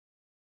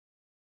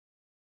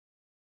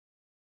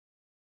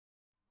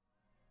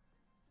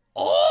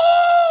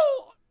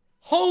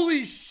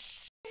Holy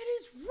shit,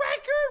 his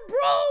record, bro.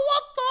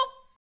 What the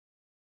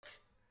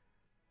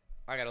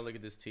I gotta look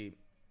at this team.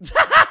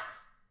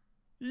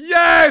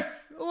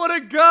 Yes! What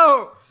a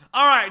go!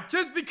 Alright,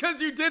 just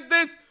because you did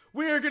this,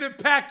 we are gonna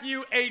pack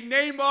you a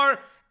Neymar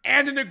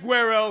and an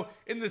Aguero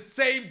in the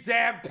same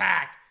damn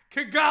pack.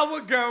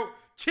 Kagawa go,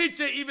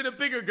 Chicha even a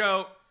bigger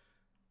go.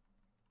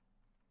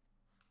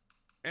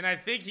 And I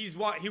think he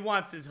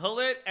wants his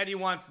Hullet and he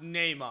wants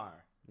Neymar.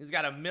 He's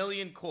got 1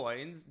 million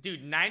coins.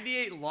 Dude,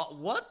 98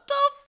 what the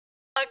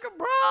fuck,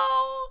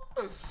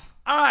 bro?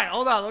 Alright,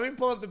 hold on. Let me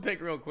pull up the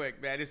pick real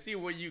quick, man, to see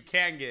what you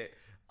can get.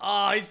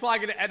 Oh, he's probably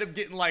going to end up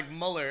getting like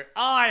Muller.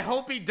 Oh, I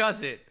hope he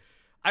does it.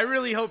 I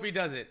really hope he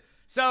does it.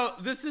 So,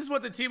 this is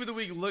what the team of the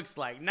week looks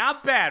like.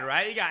 Not bad,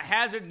 right? You got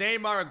Hazard,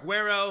 Neymar,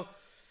 Aguero.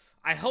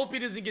 I hope he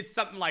doesn't get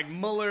something like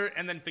Muller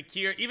and then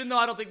Fekir, even though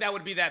I don't think that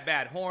would be that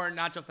bad. Horn,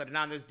 Nacho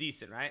Fernandes,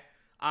 decent, right?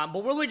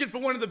 But we're looking for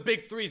one of the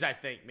big threes, I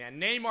think,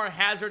 man. Neymar,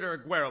 Hazard, or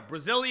Aguero.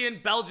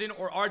 Brazilian, Belgian,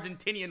 or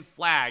Argentinian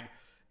flag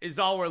is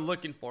all we're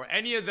looking for.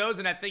 Any of those,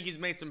 and I think he's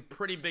made some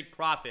pretty big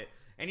profit.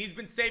 And he's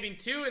been saving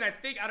 2, and I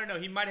think, I don't know,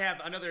 he might have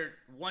another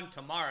 1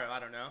 tomorrow. I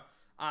don't know.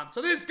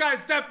 So this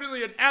guy's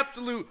definitely an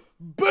absolute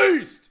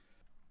beast.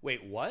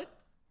 Wait, what?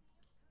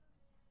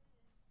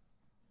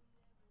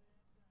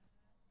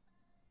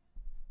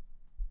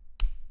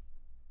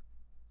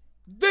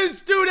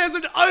 This dude has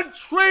an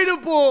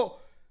untradeable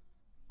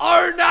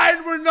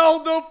R9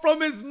 Ronaldo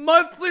from his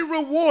monthly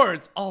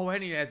rewards. Oh,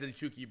 and he has El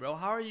Chucky, bro.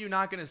 How are you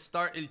not going to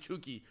start El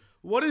Chucky?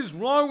 What is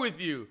wrong with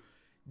you?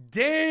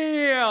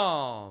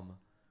 Damn.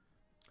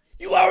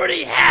 You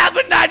already have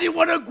a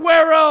 91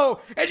 Aguero,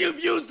 and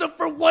you've used him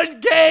for 1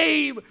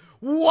 game.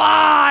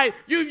 Why?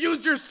 You've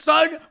used your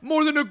son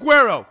more than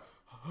Aguero.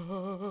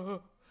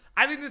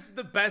 I think this is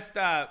the best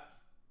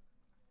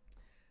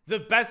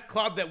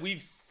club that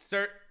we've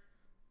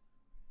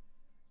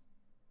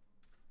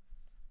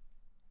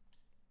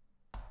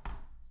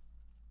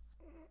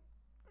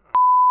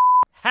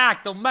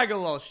hacked the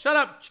Megalo. Shut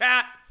up,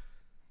 chat.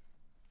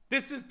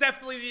 This is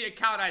definitely the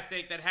account, I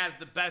think, that has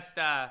the best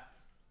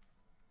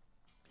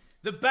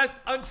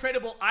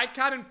untradeable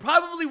icon and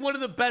probably one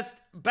of the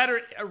better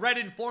red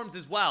informs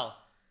as well,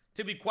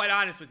 to be quite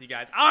honest with you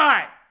guys. All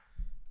right.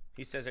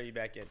 He says, are you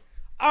back in?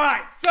 All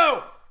right,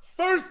 so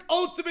first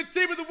ultimate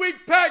team of the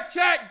week pack,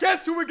 chat.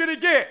 Guess who we're going to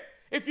get?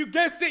 If you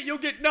guess it, you'll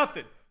get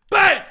nothing.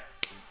 Bang!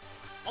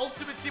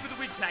 Ultimate team of the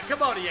week pack.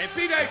 Come on, EA.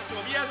 Be nice to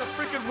him. He has a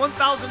freaking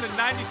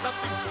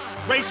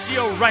 1,090-something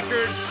ratio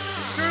record.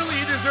 Surely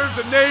he deserves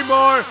a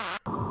Neymar.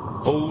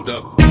 Hold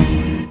up.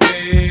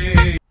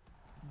 Hey.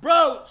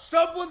 Bro,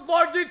 someone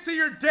logged into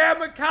your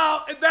damn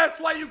account, and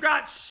that's why you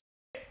got shit.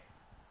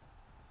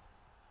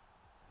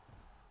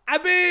 I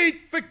mean,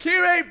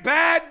 Fekir ain't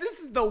bad. This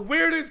is the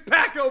weirdest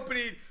pack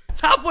opening,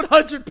 top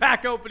 100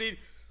 pack opening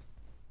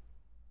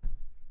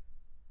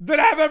that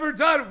I've ever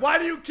done. Why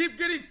do you keep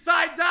getting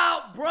signed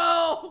out,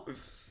 bro?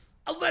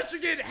 Unless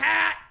you're getting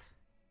hacked.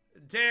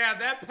 Damn,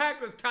 that pack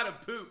was kind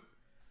of poop.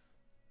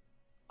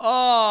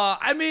 Oh,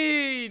 I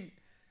mean,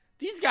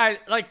 these guys,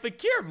 like,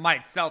 Fekir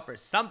might sell for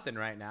something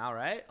right now,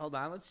 right? Hold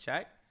on, let's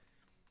check.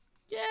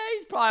 Yeah,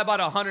 he's probably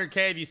about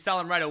 100K if you sell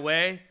him right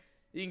away.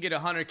 You can get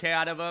 100K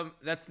out of him.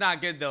 That's not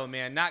good, though,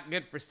 man. Not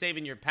good for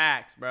saving your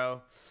packs,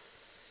 bro.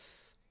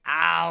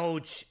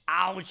 Ouch,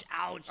 ouch,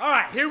 ouch. All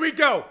right, here we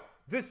go.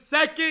 The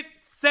second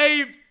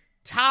saved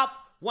top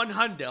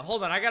 100.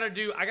 Hold on, I gotta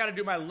do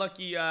my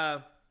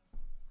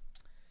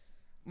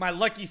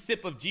lucky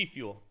sip of G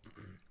Fuel.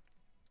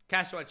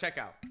 Cash at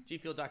checkout,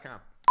 gfuel.com.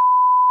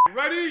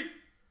 Ready?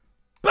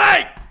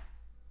 Bang!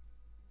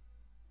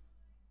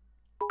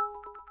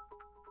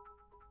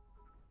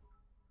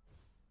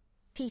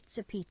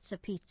 Pizza, pizza,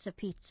 pizza,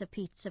 pizza,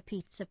 pizza,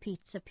 pizza,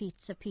 pizza,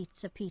 pizza, pizza,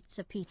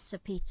 pizza, pizza,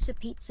 pizza,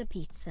 pizza,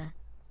 pizza.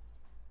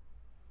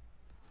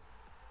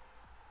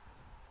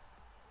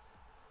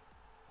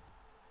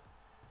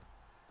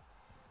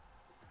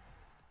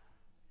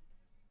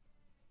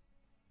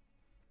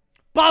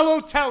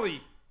 Balotelli,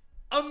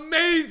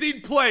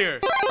 amazing player.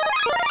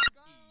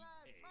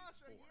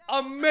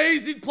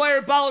 Amazing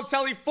player,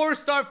 Balotelli.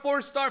 4-star,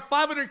 4-star,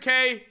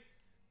 500K.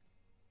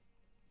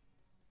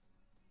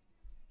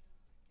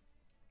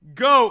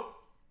 Go.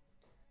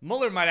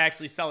 Muller might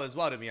actually sell as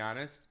well, to be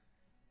honest.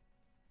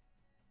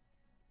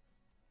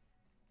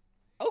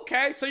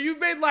 Okay, so you've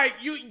made like,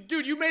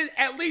 you made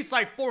at least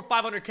like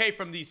 400 or 500K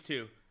from these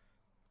two.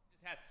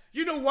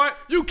 You know what?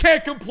 You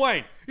can't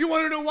complain. You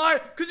want to know why?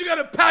 Because you got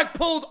a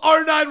pack-pulled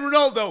R9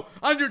 Ronaldo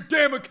on your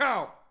damn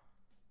account.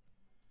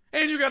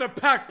 And you got a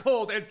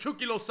pack-pulled El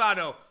Chucky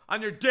Lozano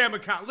on your damn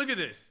account. Look at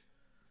this.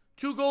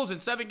 2 goals in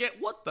 7 games.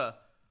 What the?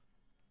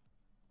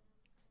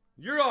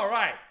 You're all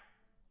right.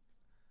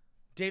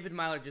 David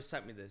Myler just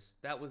sent me this.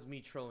 That was me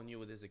trolling you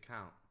with his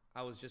account.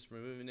 I was just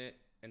removing it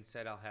and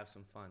said I'll have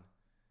some fun.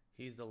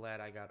 He's the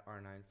lad I got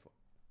R9 for.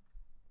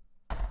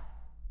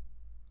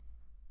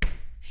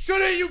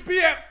 Shouldn't you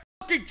be at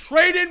fucking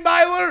trading,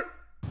 Myler?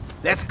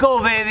 Let's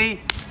go,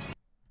 baby.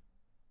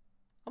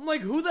 I'm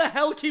like, who the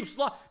hell keeps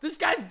this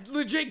guy's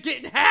legit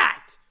getting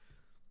hacked.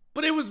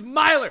 But it was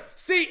Myler.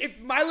 See, if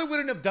Myler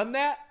wouldn't have done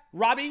that,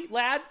 Robbie,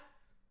 lad,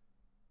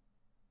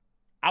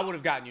 I would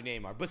have gotten you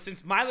Neymar. But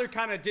since Myler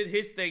kind of did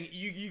his thing,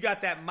 you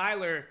got that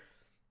Myler,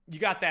 you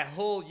got that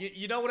whole,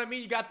 you know what I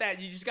mean? You got that,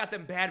 you just got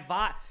them bad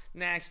vibes.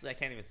 Nah, actually, I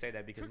can't even say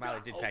that because Myler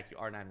did pack you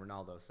R9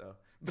 Ronaldo, so.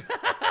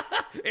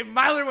 If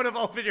Myler would have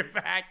opened your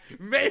pack,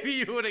 maybe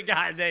you would have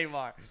gotten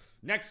Neymar.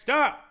 Next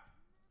up.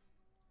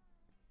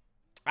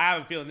 I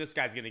have a feeling this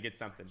guy's going to get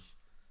something.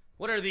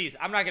 What are these?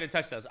 I'm not going to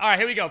touch those. All right,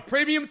 here we go.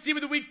 Premium Team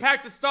of the Week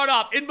packs to start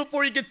off. In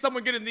before you get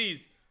someone good in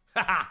these.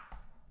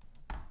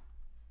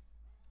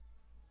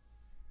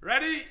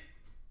 Ready?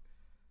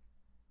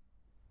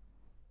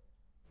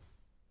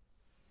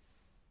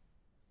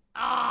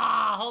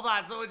 Ah, hold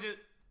on. Someone just...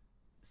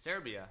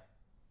 Serbia.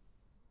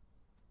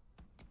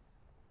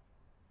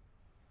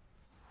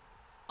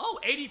 Oh,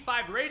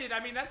 85 rated.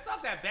 I mean, that's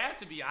not that bad,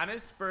 to be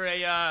honest, for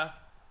a...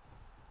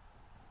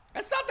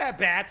 That's not that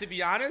bad, to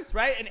be honest,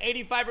 right? An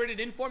 85 rated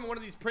inform in one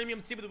of these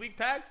Premium Team of the Week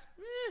packs.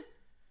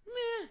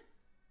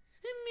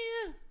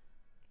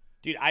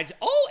 Dude,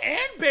 oh,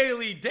 and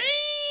Bailey.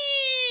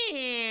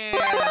 Damn.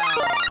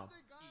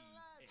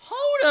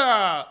 Hold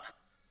up.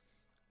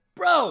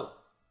 Bro.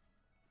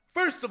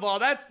 First of all,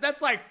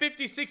 that's like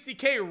 50,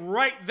 60K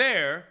right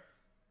there.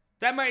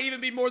 That might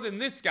even be more than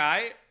this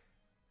guy.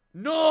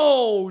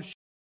 No.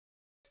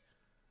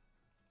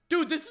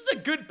 Dude, this is a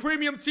good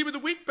Premium Team of the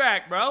Week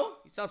pack, bro.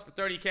 He sells for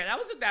 30K. That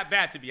wasn't that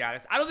bad, to be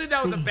honest. I don't think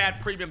that was a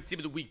bad Premium Team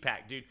of the Week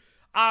pack, dude.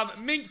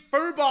 Mink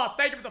Furball,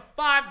 thank you for the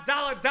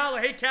 $5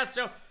 Hey,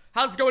 Castro.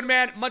 How's it going,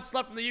 man? Much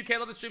love from the UK.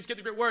 Love the streams. Get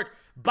the great work.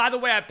 By the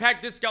way, I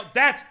packed this out.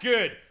 That's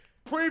good.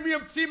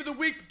 Premium Team of the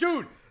Week.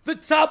 Dude, the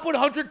top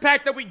 100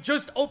 pack that we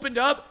just opened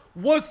up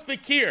was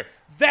Fakir.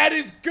 That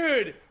is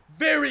good.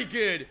 Very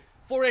good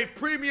for a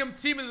Premium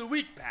Team of the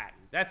Week pack.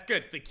 That's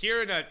good.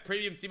 Fakir in a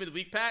Premium Team of the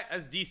Week pack?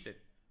 That's decent.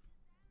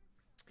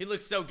 He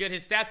looks so good.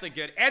 His stats look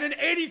good. And an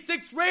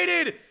 86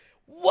 rated.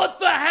 What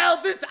the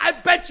hell? I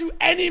bet you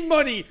any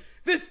money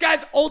this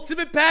guy's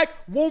ultimate pack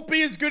won't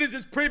be as good as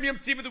his Premium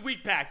Team of the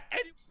Week packs.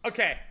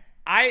 Okay,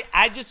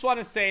 I just want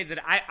to say that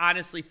I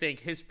honestly think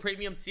his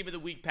Premium Team of the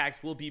Week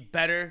packs will be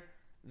better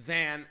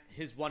than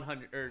his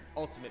 100 or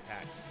ultimate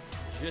packs.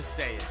 Just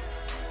say it.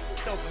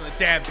 Just open the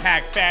damn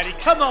pack, fatty.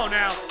 Come on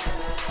now.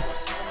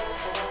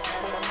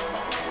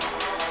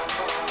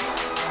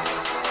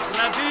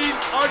 Brazil,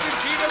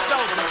 Argentina,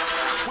 Belgium.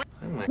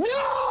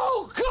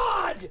 No,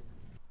 God!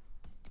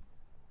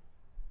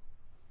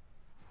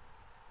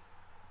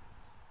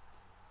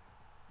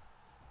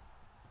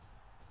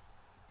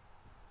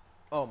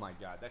 Oh my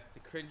God, that's the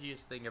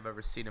cringiest thing I've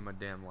ever seen in my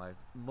damn life.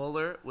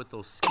 Muller with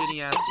those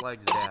skinny ass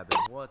legs dabbing.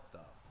 What the?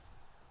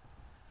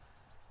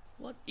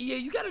 What? Yeah,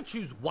 you gotta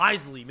choose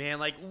wisely, man.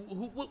 Like,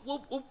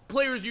 what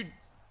players you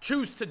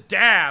choose to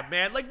dab,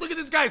 man? Like, look at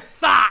this guy's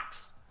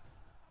socks.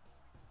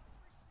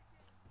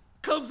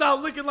 Comes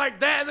out looking like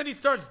that, and then he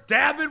starts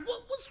dabbing.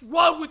 What's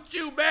wrong with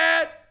you,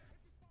 man?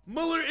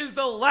 Muller is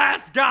the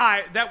last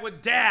guy that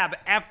would dab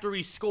after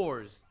he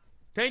scores.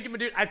 Thank you, my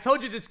dude. I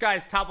told you this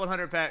guy's top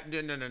 100 pack.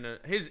 No.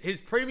 His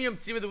Premium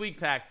Team of the Week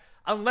pack,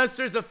 unless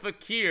there's a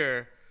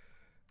Fakir.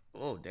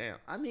 Oh, damn.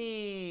 I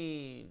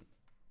mean,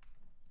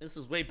 this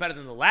is way better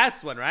than the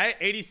last one, right?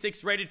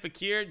 86 rated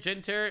Fakir,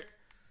 Ginter,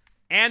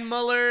 and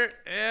Muller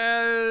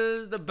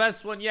is the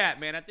best one yet,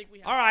 man. I think we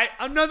have... All right,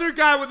 another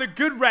guy with a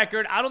good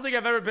record. I don't think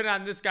I've ever been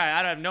on this guy.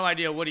 I have no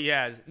idea what he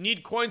has.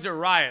 Need coins or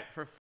riot,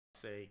 for fuck's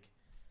sake.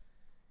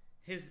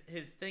 His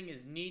thing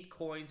is need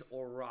coins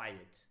or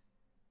riot.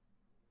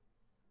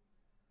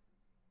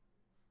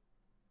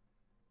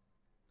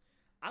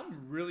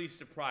 I'm really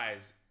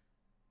surprised.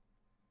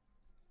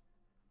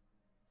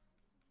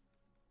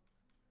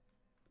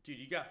 Dude,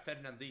 you got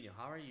Fernandinho.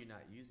 How are you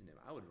not using him?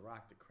 I would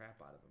rock the crap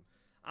out of him.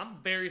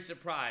 I'm very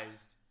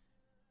surprised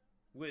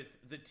with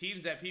the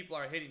teams that people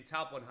are hitting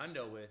top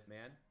 100 with,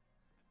 man.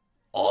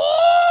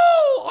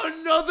 Oh,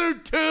 another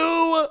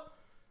 2.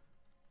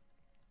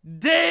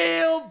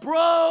 Damn,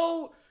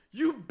 bro.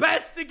 You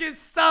best to get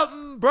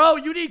something, bro.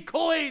 You need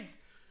coins.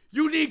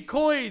 You need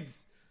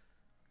coins.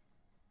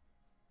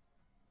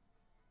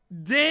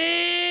 Damn.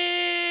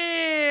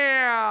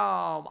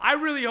 I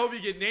really hope you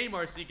get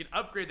Neymar so you can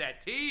upgrade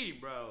that team,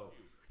 bro.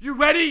 You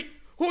ready?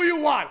 Who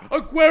you want?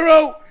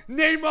 Aguero,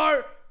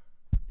 Neymar,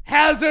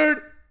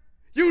 Hazard.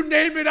 You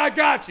name it, I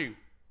got you.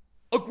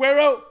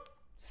 Aguero,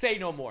 say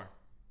no more.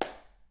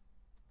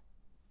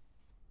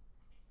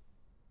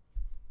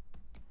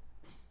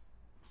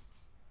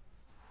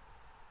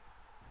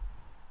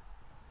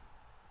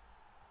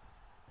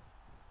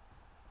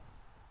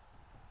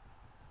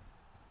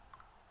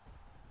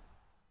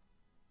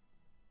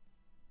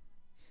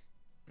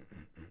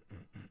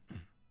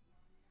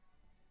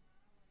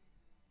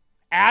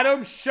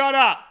 Adam, shut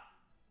up.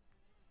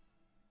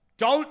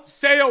 Don't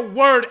say a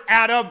word,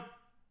 Adam.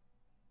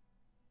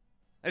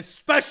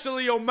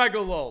 Especially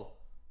Omega Lol.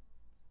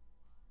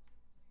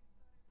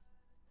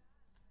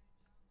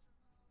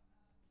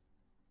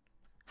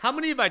 How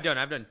many have I done?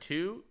 I've done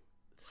 2,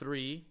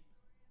 3,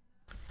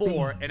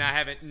 4 and I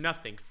haven't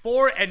nothing.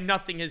 4 and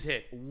nothing has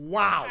hit.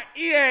 Wow.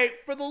 EA,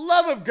 for the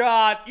love of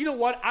God, you know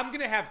what? I'm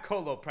gonna have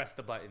Colo press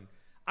the button.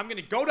 I'm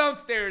gonna go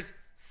downstairs,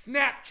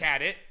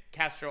 Snapchat it,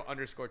 Castro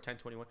underscore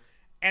 1021,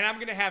 and I'm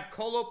gonna have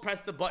Colo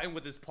press the button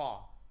with his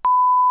paw.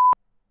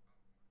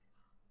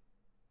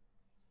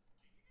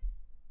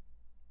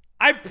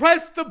 I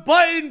pressed the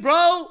button,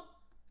 bro.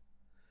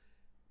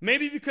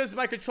 Maybe because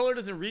my controller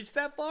doesn't reach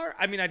that far?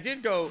 I mean, I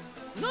did go,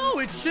 no,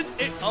 it should,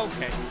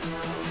 okay.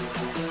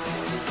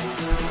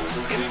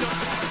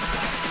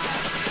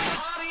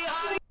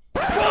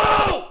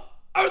 Whoa!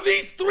 Are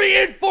these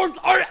 3 informs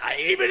are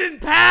even in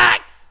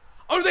packs?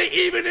 Are they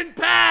even in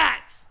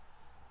packs?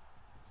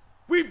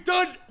 We've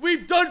done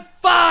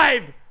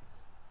 5.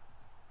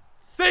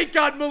 Thank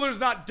God Miller's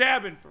not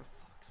dabbing, for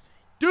fuck's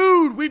sake.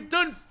 Dude, we've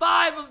done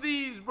 5 of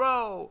these,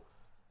 bro.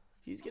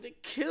 He's gonna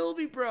kill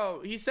me,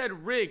 bro. He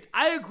said rigged.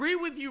 I agree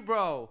with you,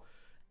 bro.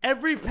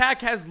 Every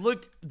pack has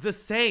looked the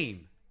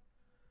same.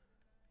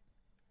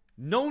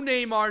 No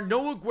Neymar,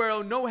 no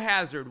Aguero, no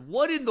Hazard.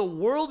 What in the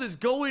world is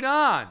going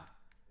on?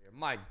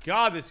 My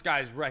God, this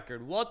guy's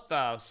record. What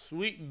the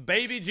sweet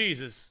baby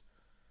Jesus.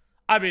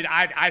 I mean,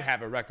 I'd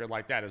have a record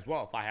like that as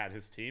well if I had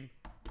his team.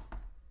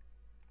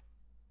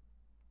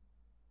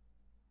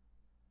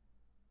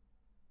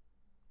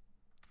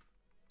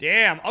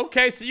 Damn.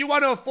 Okay, so you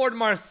want to afford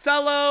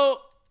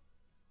Marcelo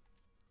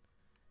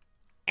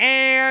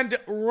and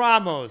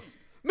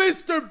Ramos.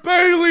 Mr.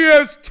 Bailey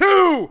has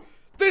 2.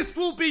 This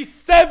will be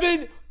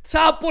 7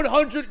 top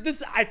 100.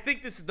 I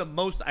think this is the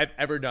most I've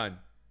ever done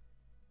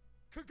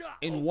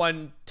in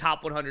one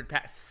top 100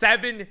 pack.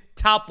 7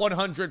 top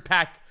 100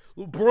 pack.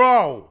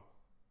 Bro.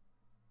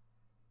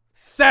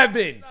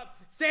 7.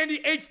 Sandy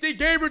HD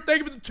Gamer, thank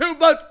you for the 2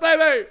 months,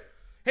 baby.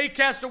 Hey,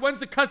 Castro, when's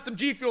the custom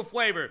G Fuel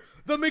flavor?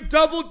 The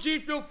McDouble G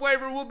Fuel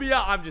flavor will be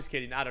out. I'm just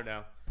kidding. I don't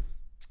know.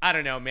 I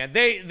don't know, man.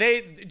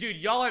 Dude,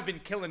 y'all have been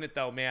killing it,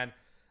 though, man.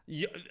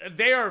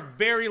 They are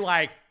very,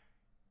 like,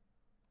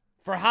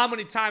 for how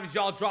many times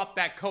y'all dropped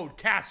that code,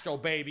 Castro,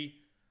 baby.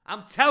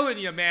 I'm telling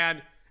you,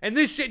 man. And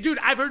this shit, dude,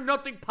 I've heard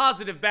nothing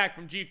positive back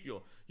from G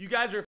Fuel. You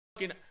guys are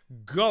fucking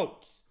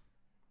goats.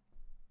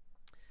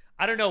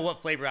 I don't know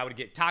what flavor I would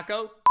get.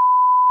 Taco?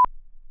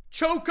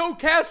 Choco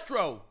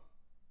Castro.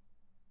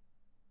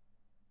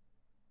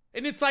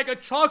 And it's like a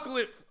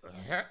chocolate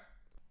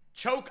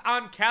choke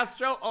on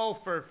Castro. Oh,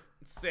 for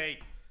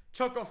sake.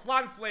 Choco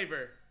flan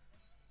flavor.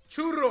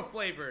 Churro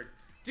flavored.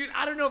 Dude,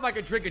 I don't know if I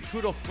could drink a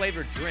churro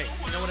flavored drink.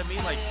 You know what I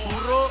mean? Like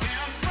churro.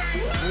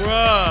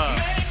 Bruh.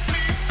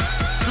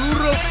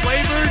 Churro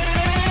flavored.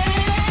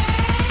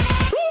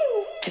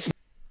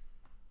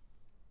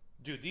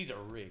 Dude, these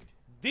are rigged.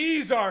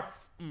 These are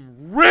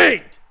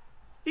rigged.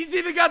 He's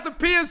even got the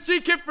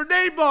PSG kit for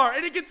Neymar.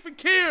 And he gets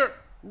Fekir.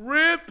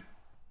 Rip.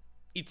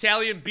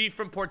 Italian beef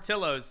from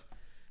Portillo's.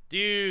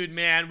 Dude,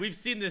 man, we've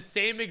seen the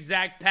same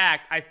exact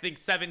pack, I think,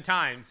 7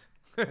 times.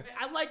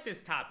 I like this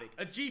topic,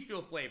 a G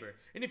Fuel flavor.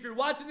 And if you're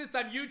watching this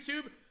on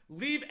YouTube,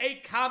 leave a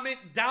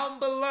comment down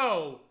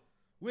below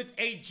with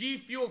a G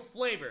Fuel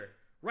flavor.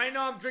 Right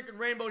now, I'm drinking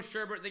rainbow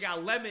sherbet. They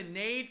got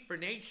lemonade for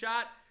Nate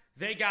Shot.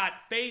 They got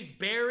phase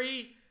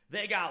berry.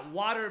 They got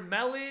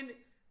watermelon.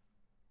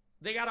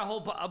 They got a whole,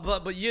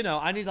 but you know,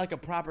 I need like a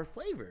proper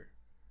flavor.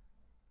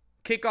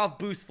 Kickoff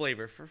boost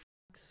flavor for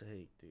fuck's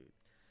sake, dude.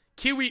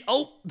 Kiwi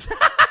oat.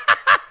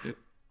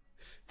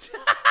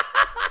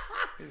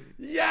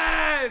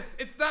 Yes,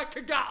 it's not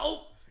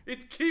cacao.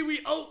 It's kiwi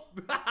oat.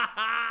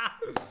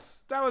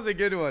 That was a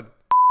good one.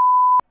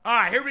 All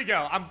right, here we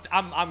go.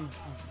 I'm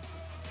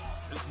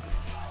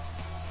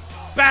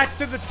back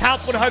to the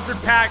top 100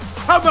 pack.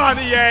 Come on,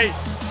 EA.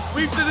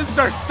 This is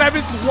our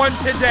 7th one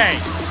today.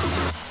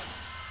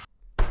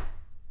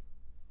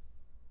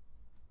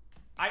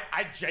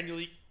 I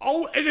genuinely,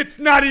 oh, and it's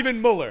not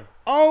even Muller.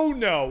 Oh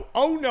no.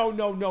 Oh no,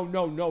 no, no,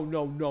 no, no,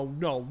 no, no,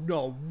 no,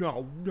 no,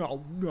 no,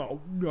 no,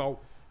 no, no,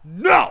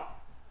 no.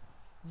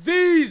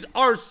 These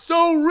are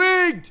so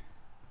rigged.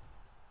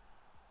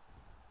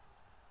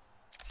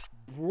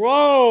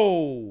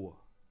 Bro.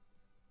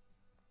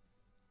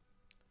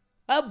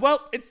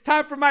 Well, it's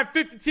time for my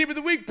 50 Team of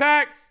the Week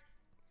packs.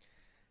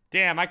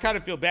 Damn, I kind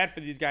of feel bad for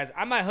these guys.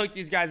 I might hook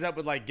these guys up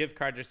with like gift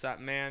cards or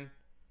something, man.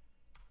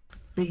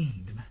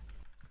 Beam.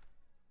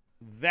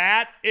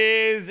 That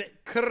is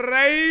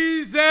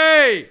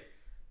crazy.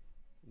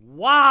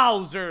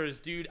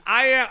 Wowzers, dude.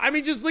 I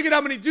mean, just look at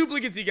how many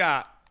duplicates he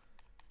got.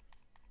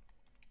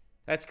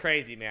 That's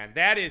crazy, man.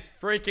 That is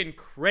freaking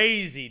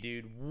crazy,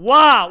 dude.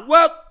 Wow.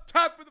 Well,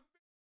 time for the